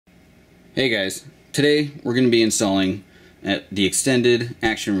Hey guys, today we're going to be installing the extended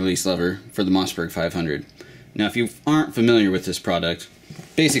action release lever for the Mossberg 500. Now if you aren't familiar with this product,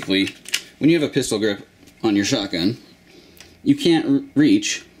 basically when you have a pistol grip on your shotgun, you can't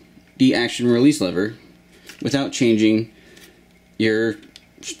reach the action release lever without changing your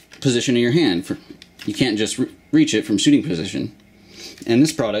position of your hand. You can't just reach it from shooting position. And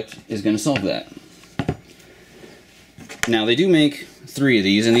this product is going to solve that. Now they do make 3 of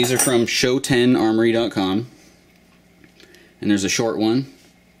these, and these are from Shoten Armory.com. And there's a short one,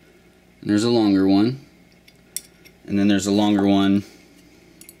 and there's a longer one, and then there's a longer one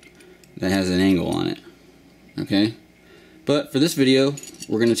that has an angle on it. Okay? But for this video,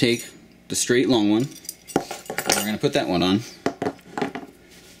 we're going to take the straight long one, and we're going to put that one on.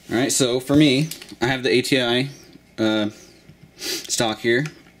 Alright, so for me, I have the ATI stock here,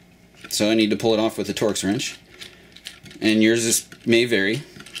 so I need to pull it off with a Torx wrench. And yours may vary,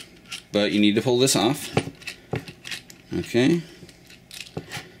 but you need to pull this off. Okay,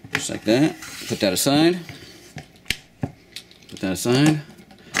 just like that. Put that aside. Put that aside.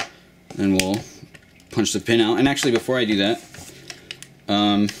 Then we'll punch the pin out. And actually, before I do that,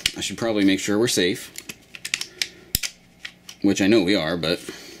 I should probably make sure we're safe. Which I know we are, but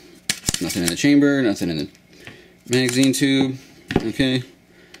nothing in the chamber, nothing in the magazine tube. Okay.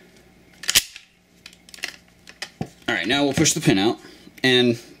 Alright, now we'll push the pin out,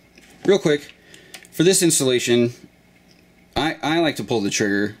 and real quick, for this installation, I like to pull the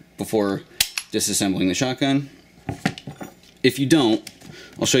trigger before disassembling the shotgun. If you don't,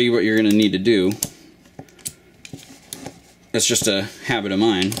 I'll show you what you're going to need to do. That's just a habit of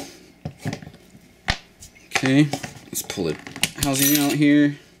mine. Okay, let's pull the housing out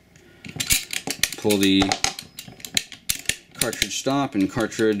here, pull the cartridge stop and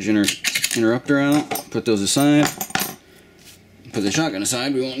cartridge interrupter out, put those aside. Put the shotgun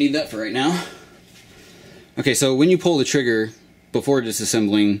aside, we won't need that for right now. Okay, so when you pull the trigger before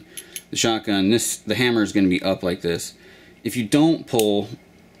disassembling the shotgun, the hammer is going to be up like this. If you don't pull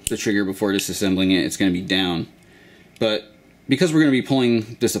the trigger before disassembling it, it's going to be down. But because we're going to be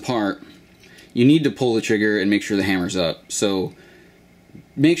pulling this apart, you need to pull the trigger and make sure the hammer's up. So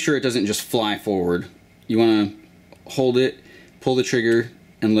make sure it doesn't just fly forward. You want to hold it, pull the trigger,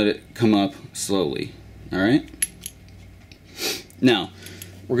 and let it come up slowly. Alright? Now,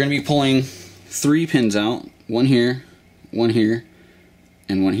 we're going to be pulling 3 pins out. One here,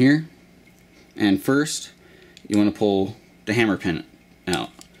 and one here. And first, you want to pull the hammer pin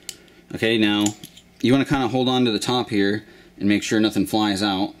out. Okay, now, you want to kind of hold on to the top here and make sure nothing flies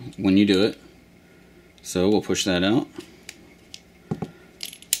out when you do it. So, we'll push that out.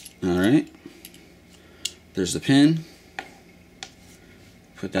 Alright. There's the pin.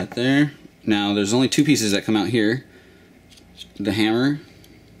 Put that there. Now, there's only 2 pieces that come out here. The hammer,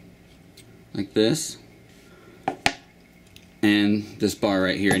 like this, and this bar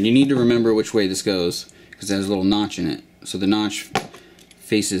right here. And you need to remember which way this goes, because it has a little notch in it. So the notch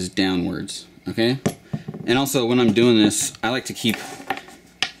faces downwards, okay? And also, when I'm doing this, I like to keep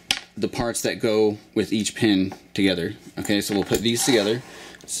the parts that go with each pin together. Okay, so we'll put these together,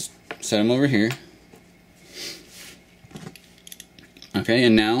 set them over here. Okay,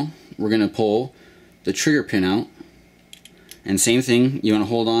 and now we're going to pull the trigger pin out. And same thing, you want to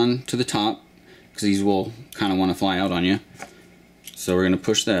hold on to the top, because these will kind of want to fly out on you. So we're going to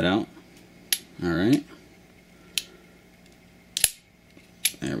push that out. Alright.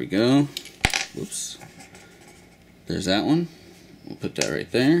 There we go. Whoops. There's that one. We'll put that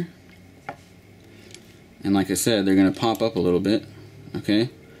right there. And like I said, they're going to pop up a little bit.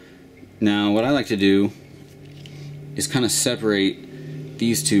 Okay. Now what I like to do is kind of separate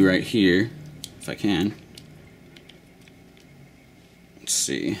these 2 right here, if I can. Let's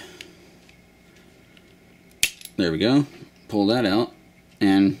see. There we go. Pull that out,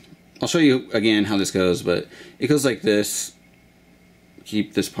 and I'll show you again how this goes, but it goes like this.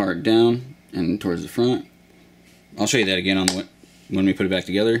 Keep this part down and towards the front. I'll show you that again on when we put it back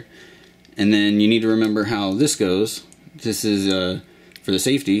together. And then you need to remember how this goes. This is for the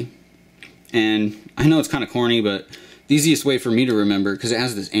safety. And I know it's kind of corny, but the easiest way for me to remember, because it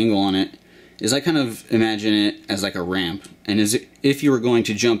has this angle on it, is I kind of imagine it as like a ramp. And if you were going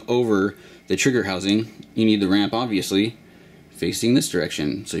to jump over the trigger housing, you need the ramp, obviously, facing this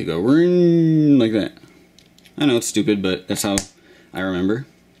direction. So you go like that. I know it's stupid, but that's how I remember.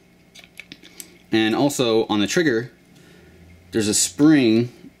 And also, on the trigger, there's a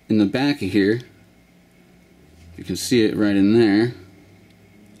spring in the back of here. You can see it right in there.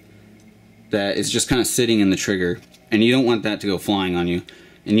 That is just kind of sitting in the trigger. And you don't want that to go flying on you.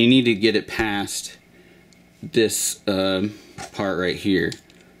 And you need to get it past this part right here.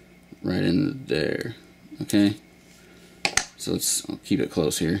 right in there. Okay, so I'll keep it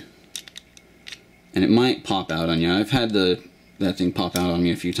close here. And it might pop out on you. I've had that thing pop out on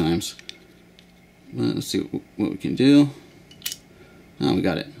me a few times. But let's see what we can do. Oh, we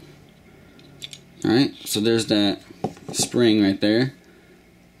got it. Alright, so there's that spring right there.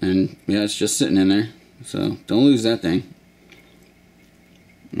 And yeah, it's just sitting in there. So don't lose that thing.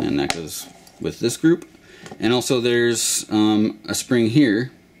 And that goes with this group. And also there's a spring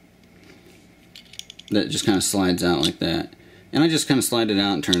here that just kind of slides out like that. And I just kind of slide it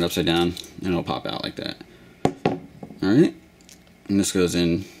out and turn it upside down, and it'll pop out like that. Alright, and this goes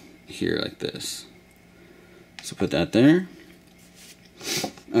in here like this. So put that there.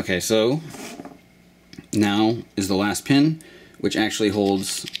 Okay, so now is the last pin, which actually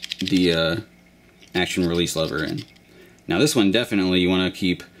holds the action release lever in. Now this one, definitely you want to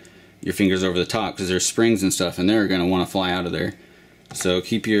keep your fingers over the top, because there's springs and stuff, and they're going to want to fly out of there. So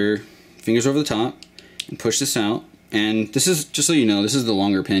keep your fingers over the top and push this out. And this is, just so you know, this is the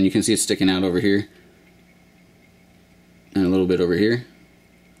longer pin. You can see it sticking out over here. And a little bit over here.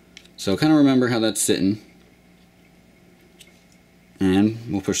 So kind of remember how that's sitting. And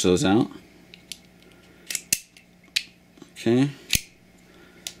we'll push those out. Okay.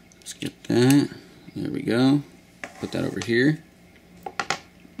 Let's get that. There we go. Put that over here.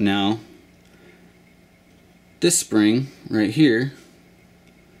 Now, this spring right here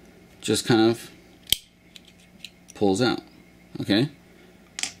just kind of pulls out, okay?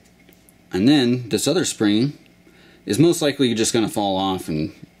 And then this other spring is most likely just going to fall off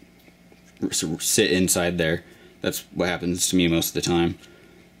and sit inside there. That's what happens to me most of the time.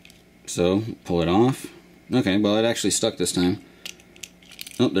 So pull it off. Okay, well it actually stuck this time.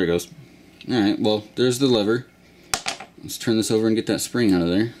 Oh, there it goes. Alright, well there's the lever. Let's turn this over and get that spring out of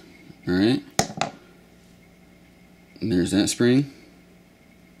there. Alright. And there's that spring.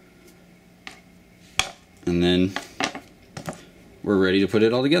 And then we're ready to put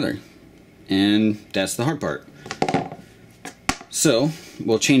it all together. And that's the hard part. So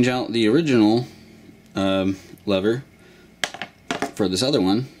we'll change out the original lever for this other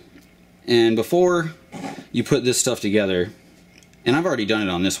one. And before you put this stuff together, and I've already done it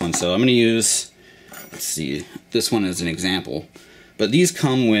on this one, so I'm going to use, let's see, this one as an example. But these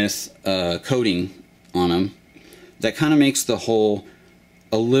come with coating on them that kind of makes the hole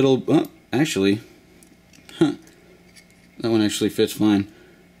a little, oh, actually, that one actually fits fine.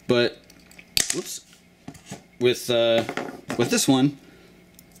 But whoops, with this one,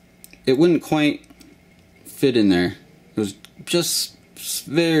 it wouldn't quite fit in there. It was just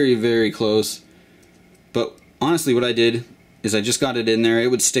very, very close. But honestly, what I did is I just got it in there.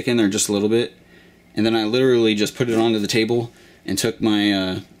 It would stick in there just a little bit, and then I literally just put it onto the table and took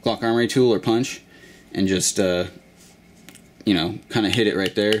my Glock Armory tool or punch and just you know, kind of hit it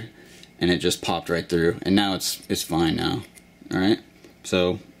right there, and it just popped right through. And now it's fine now. All right.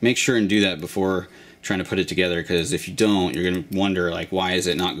 So make sure and do that before trying to put it together, because if you don't, you're gonna wonder like, why is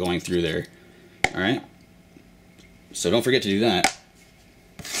it not going through there? All right. So don't forget to do that.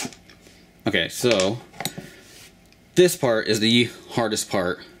 Okay, so this part is the hardest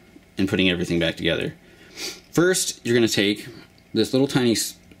part in putting everything back together. First, you're gonna take this little tiny,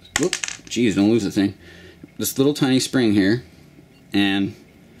 whoop, geez, don't lose the thing. This little tiny spring here, and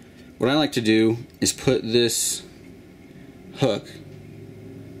what I like to do is put this hook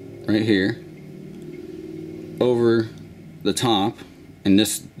right here over the top, and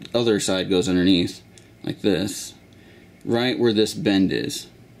this other side goes underneath like this, right where this bend is,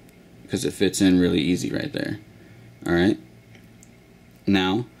 because it fits in really easy right there. Alright,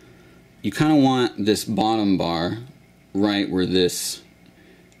 now you kind of want this bottom bar right where this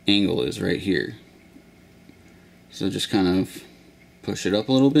angle is right here. So just kind of push it up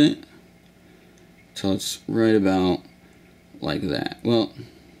a little bit till it's right about like that. Well,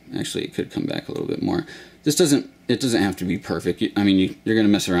 actually it could come back a little bit more. This doesn't have to be perfect. I mean, you're gonna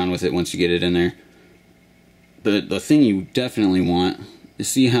mess around with it once you get it in there. But the thing you definitely want is,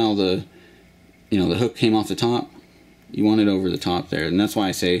 see how the hook came off the top? You want it over the top there, and that's why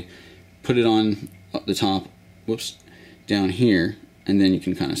I say put it on the top, whoops, down here, and then you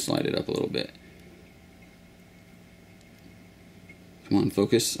can kind of slide it up a little bit. Come on,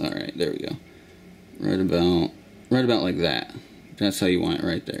 focus. All right, there we go. Right about like that. That's how you want it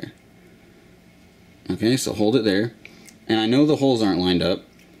right there. Okay, so hold it there. And I know the holes aren't lined up.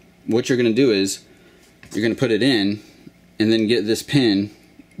 What you're gonna do is you're gonna put it in and then get this pin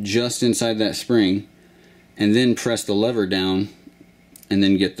just inside that spring, and then press the lever down and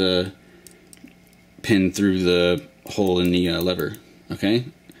then get the pin through the hole in the lever. Okay,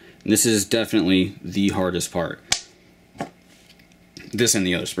 and this is definitely the hardest part. this and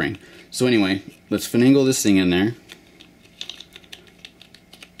the other spring. So anyway, let's finagle this thing in there.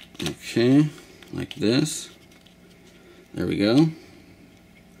 Okay, like this. There we go.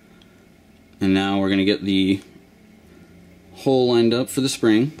 And now we're going to get the hole lined up for the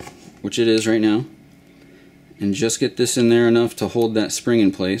spring, which it is right now. And just get this in there enough to hold that spring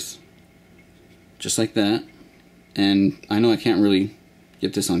in place. Just like that. And I know I can't really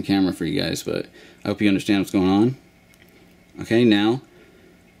get this on camera for you guys, but I hope you understand what's going on. Okay, now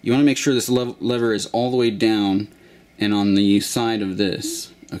you want to make sure this lever is all the way down and on the side of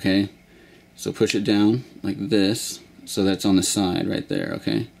this. Okay, so push it down like this, so that's on the side right there.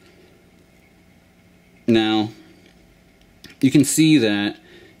 Okay, now you can see that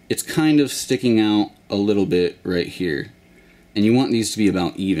it's kind of sticking out a little bit right here, and you want these to be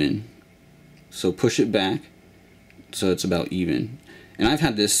about even, so push it back so it's about even. And I've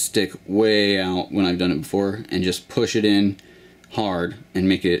had this stick way out when I've done it before, and just push it in hard and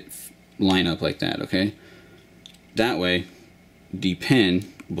make it line up like that. Okay, that way the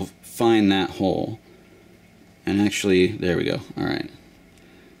pin will find that hole. And actually, there we go. Alright,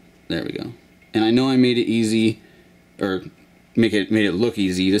 there we go. And I know I made it easy, or made it look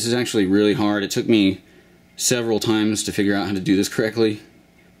easy. This is actually really hard. It took me several times to figure out how to do this correctly.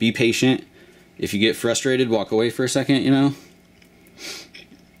 Be patient. If you get frustrated, walk away for a second, you know.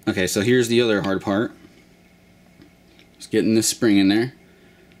 Okay, so here's the other hard part. Just getting this spring in there.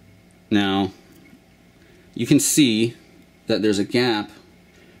 Now, you can see that there's a gap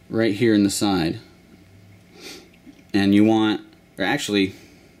right here in the side. And you want, or actually,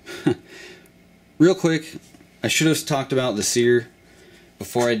 real quick, I should have talked about the sear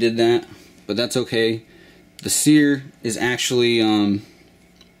before I did that, but that's okay. The sear is actually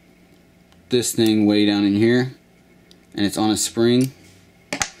this thing way down in here, and it's on a spring.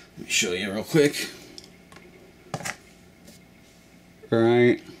 Let me show you real quick.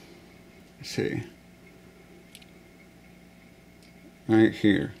 Right, let's see, right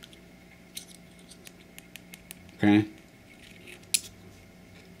here. Okay.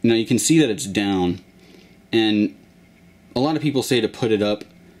 Now you can see that it's down, and a lot of people say to put it up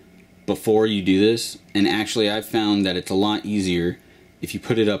before you do this, and actually I've found that it's a lot easier if you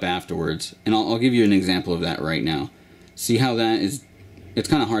put it up afterwards. And I'll give you an example of that right now. See how that is, it's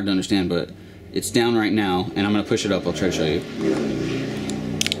kind of hard to understand, but it's down right now, and I'm going to push it up. I'll try to show you.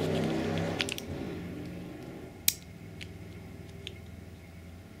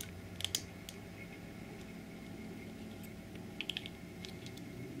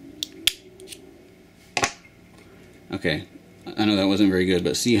 Okay, I know that wasn't very good,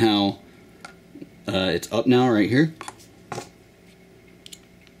 but see how it's up now right here?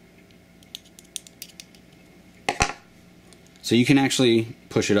 So you can actually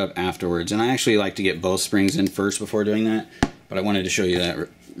push it up afterwards, and I actually like to get both springs in first before doing that, but I wanted to show you that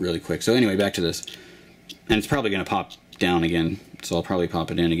really quick. So anyway, back to this. And it's probably going to pop down again, so I'll probably pop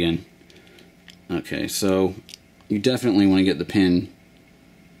it in again. Okay, so you definitely want to get the pin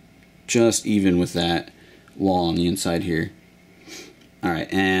just even with that wall on the inside here.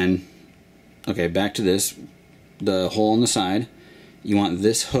 Alright, and okay, back to this. The hole on the side, you want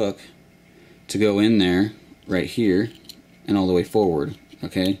this hook to go in there right here and all the way forward,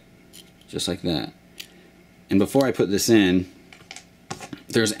 okay? Just like that. And before I put this in,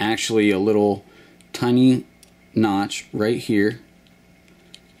 there's actually a little tiny notch right here.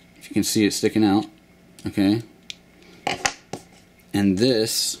 If you can see it sticking out, okay? And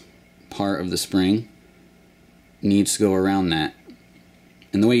this part of the spring needs to go around that.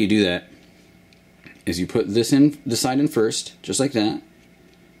 And the way you do that is you put this in, the side in first, just like that.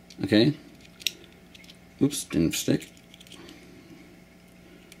 Okay? Oops, didn't stick.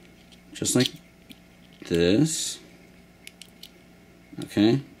 Just like this.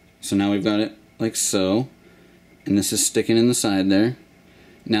 Okay? So now we've got it like so. And this is sticking in the side there.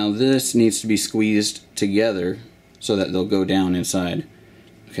 Now this needs to be squeezed together so that they'll go down inside.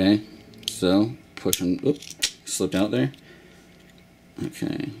 Okay? So, push them, oops, slipped out there.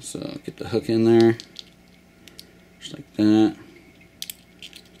 Okay, so get the hook in there, just like that.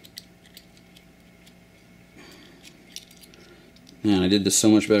 Man, I did this so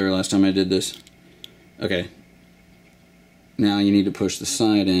much better last time I did this. Okay, now you need to push the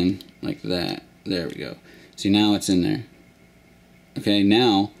side in like that. There we go. See, now it's in there. Okay,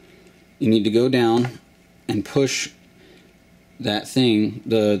 now you need to go down and push that thing,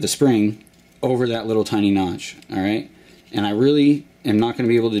 the spring, over that little tiny notch. Alright? And I really am not going to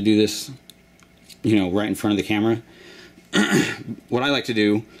be able to do this, you know, right in front of the camera. What I like to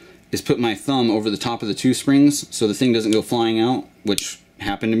do is put my thumb over the top of the two springs so the thing doesn't go flying out, which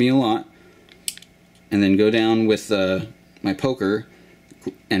happened to me a lot. And then go down with my poker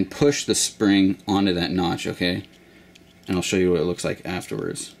and push the spring onto that notch, okay? And I'll show you what it looks like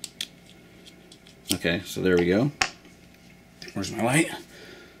afterwards. Okay, so there we go. Where's my light?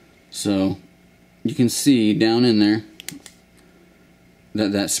 So you can see down in there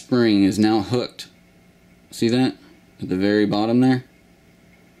that that spring is now hooked. See that? At the very bottom there?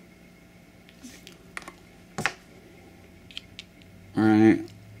 Alright.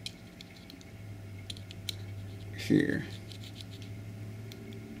 Here.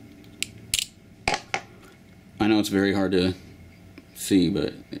 I know it's very hard to see,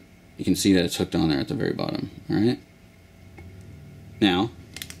 but you can see that it's hooked on there at the very bottom. Alright? Now,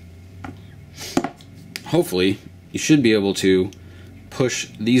 hopefully, you should be able to push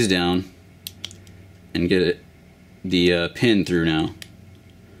these down and get the pin through now.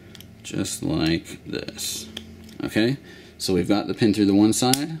 Just like this. Okay? So we've got the pin through the one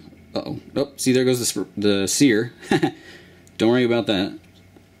side. Uh-oh. Oh, see, there goes the sear. Don't worry about that.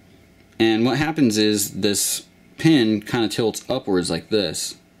 And what happens is this pin kind of tilts upwards like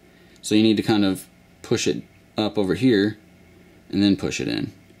this. So you need to kind of push it up over here and then push it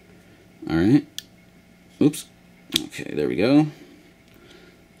in. Alright. Oops. Okay, there we go.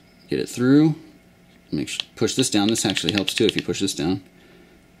 Get it through. Push this down. This actually helps too if you push this down.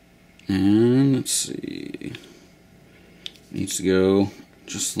 And let's see. Needs to go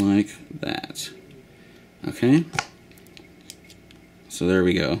just like that. Okay. So there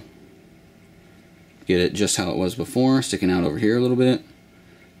we go. Get it just how it was before, sticking out over here a little bit,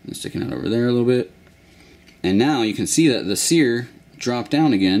 and sticking out over there a little bit. And now you can see that the sear dropped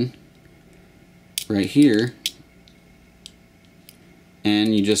down again, right here,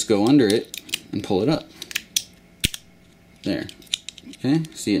 and you just go under it and pull it up. There. Okay,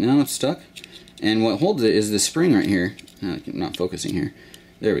 see it now, it's stuck. And what holds it is the spring right here. I'm not focusing here.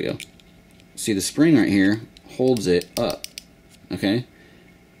 There we go. See, the spring right here holds it up. Okay?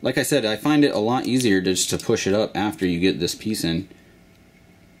 Like I said, I find it a lot easier just to push it up after you get this piece in.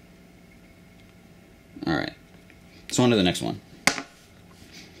 Alright. So on to the next one.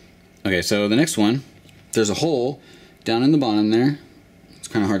 Okay, so the next one, there's a hole down in the bottom there. It's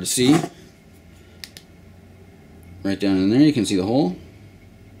kind of hard to see. Right down in there, you can see the hole.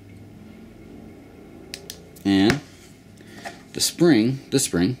 And this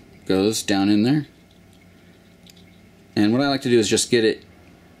spring goes down in there. And what I like to do is just get it,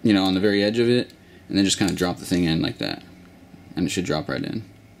 you know, on the very edge of it, and then just kind of drop the thing in like that. And it should drop right in.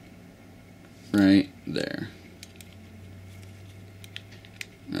 Right there.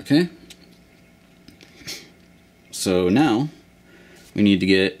 Okay. So now we need to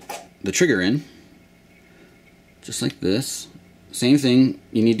get the trigger in. Just like this. Same thing,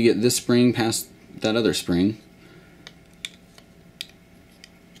 you need to get this spring past that other spring,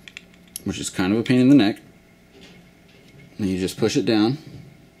 which is kind of a pain in the neck. And you just push it down,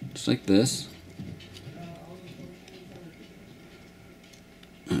 just like this.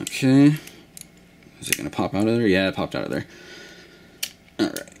 Okay. Is it going to pop out of there? Yeah, it popped out of there.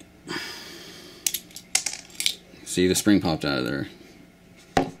 Alright. See, the spring popped out of there.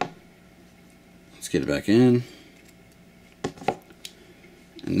 Let's get it back in.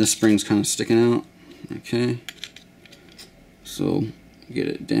 And this spring's kind of sticking out. Okay. So, get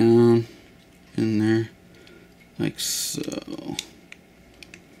it down in there. Like so.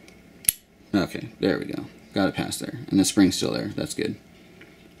 Okay, there we go. Got it past there. And the spring's still there. That's good.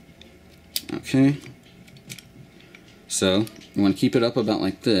 Okay. So, you want to keep it up about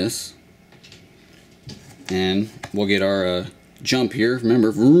like this. And we'll get our jump here.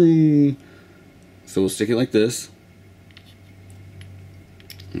 Remember, vroom. So we'll stick it like this.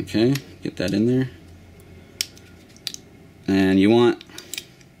 Okay, get that in there. And you want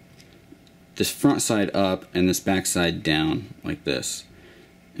this front side up and this back side down like this.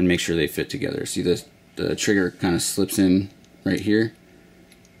 And make sure they fit together. See, the trigger kind of slips in right here.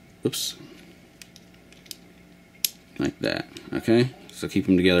 Oops. Like that. Okay, so keep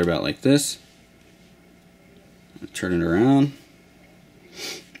them together about like this. Turn it around.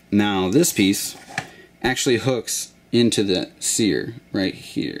 Now this piece actually hooks into the sear right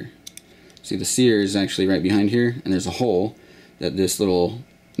here. See, the sear is actually right behind here, and there's a hole that this little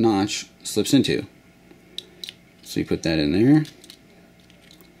notch slips into. So you put that in there.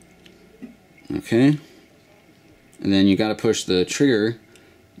 Okay. And then you got to push the trigger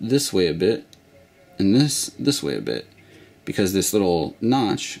this way a bit and this way a bit, because this little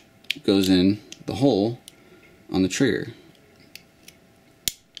notch goes in the hole on the trigger.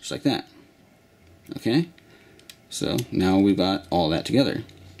 Just like that. Okay? So now we've got all that together.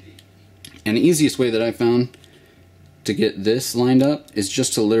 And the easiest way that I found to get this lined up is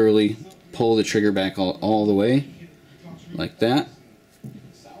just to literally pull the trigger back all the way, like that.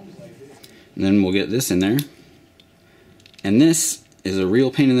 And then we'll get this in there. And this is a real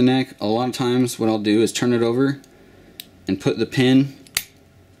pain in the neck. A lot of times what I'll do is turn it over and put the pin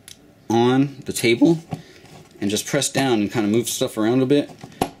on the table and just press down and kind of move stuff around a bit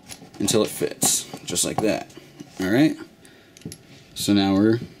until it fits, just like that. Alright, so now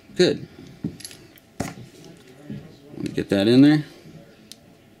we're good. Let me get that in there.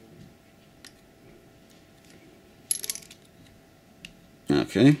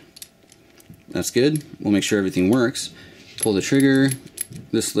 Okay, that's good. We'll make sure everything works. Pull the trigger,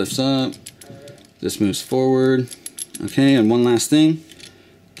 this lifts up, this moves forward. Okay, and one last thing,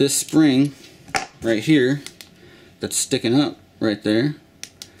 this spring right here that's sticking up right there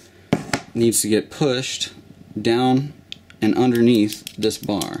needs to get pushed down and underneath this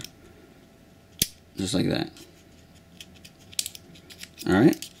bar, just like that.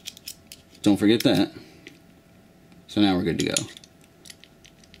 Alright, don't forget that. So now we're good to go.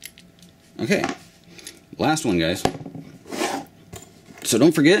 Okay, last one, guys. So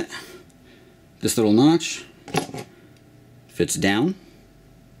don't forget, this little notch fits down,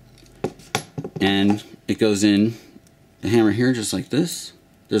 and it goes in the hammer here just like this.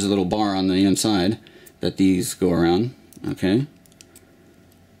 There's a little bar on the inside that these go around, okay?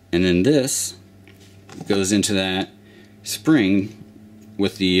 And then this goes into that spring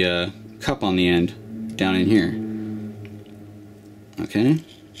with the cup on the end down in here. Okay?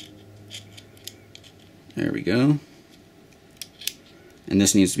 There we go. And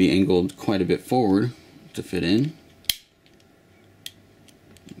this needs to be angled quite a bit forward to fit in.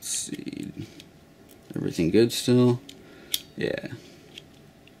 Let's see. Everything good still? Yeah.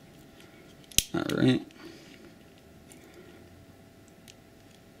 Alright.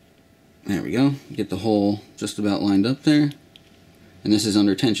 There we go. Get the hole just about lined up there. And this is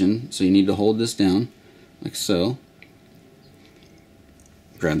under tension, so you need to hold this down, like so.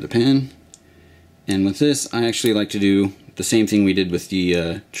 Grab the pin. And with this, I actually like to do the same thing we did with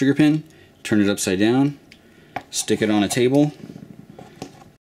the trigger pin. Turn it upside down, stick it on a table,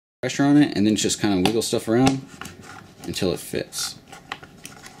 pressure on it, and then just kind of wiggle stuff around until it fits.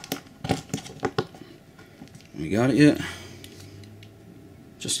 We got it yet?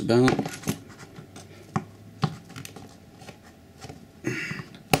 Just about.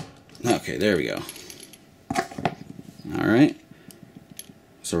 Okay, there we go. Alright.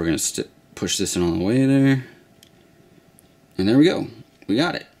 So we're going to push this in all the way there. And there we go. We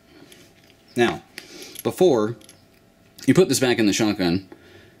got it. Now, before you put this back in the shotgun,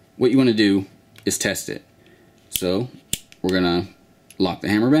 what you want to do is test it. So, we're going to lock the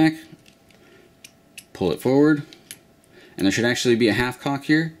hammer back, pull it forward, and there should actually be a half cock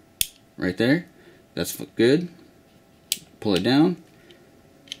here, right there. That's good. Pull it down.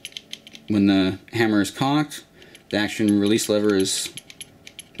 When the hammer is cocked, the action release lever is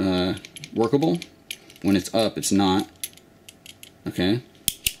workable. When it's up, it's not. Okay,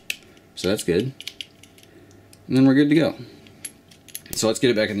 so that's good. And then we're good to go. So let's get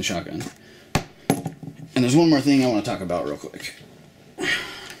it back in the shotgun. And there's one more thing I want to talk about real quick.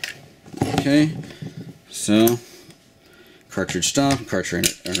 Okay, so cartridge stop,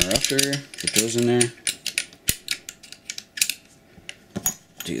 cartridge interrupter, put those in there.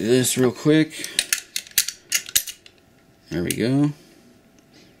 Do this real quick. There we go.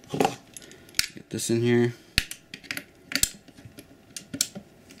 Get this in here.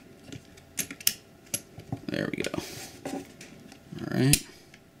 There we go. Alright.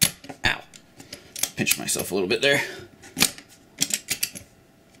 Ow. Pinched myself a little bit there.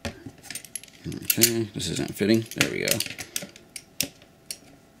 Okay, this isn't fitting. There we go.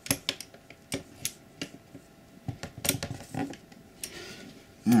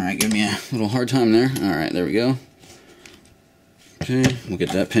 Alright, give me a little hard time there. Alright, there we go. Okay, we'll get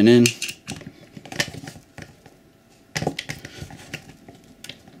that pin in.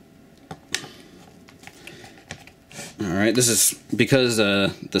 Alright, this is because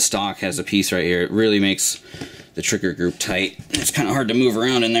the stock has a piece right here. It really makes the trigger group tight. It's kind of hard to move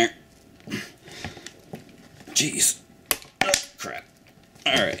around in there. Jeez. Oh, crap.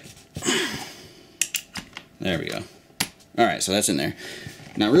 Alright. There we go. Alright, so that's in there.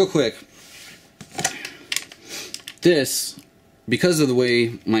 Now, real quick, this, because of the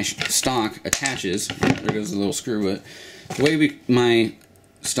way my stock attaches, there goes the little screw, but the way my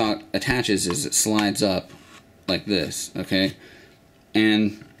stock attaches is it slides up like this, okay?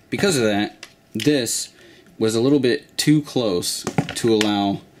 And because of that, this was a little bit too close to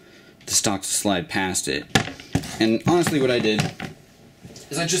allow the stock to slide past it. And honestly, what I did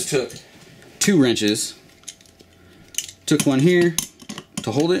is I just took 2 wrenches, took one here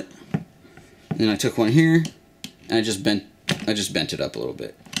to hold it, and then I took one here, and I just bent it up a little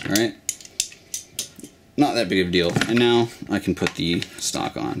bit. All right. not that big of a deal. And now I can put the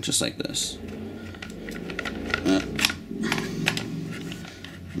stock on just like this.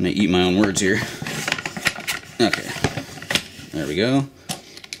 I'm gonna eat my own words here. Okay, there we go.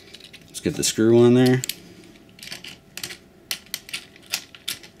 Let's get the screw on there.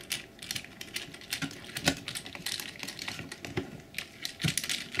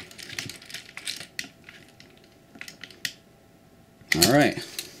 All right,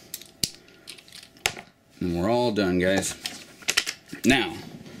 and we're all done, guys. Now,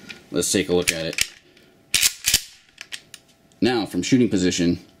 let's take a look at it. Now, from shooting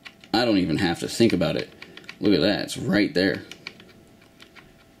position, I don't even have to think about it. Look at that, it's right there.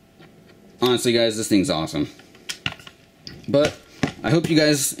 Honestly, guys, this thing's awesome. But I hope you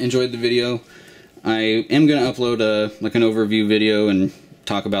guys enjoyed the video. I am going to upload like an overview video and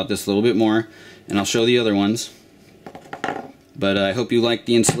talk about this a little bit more, and I'll show the other ones. But I hope you liked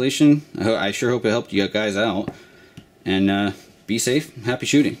the installation. I sure hope it helped you guys out. And be safe. Happy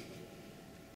shooting.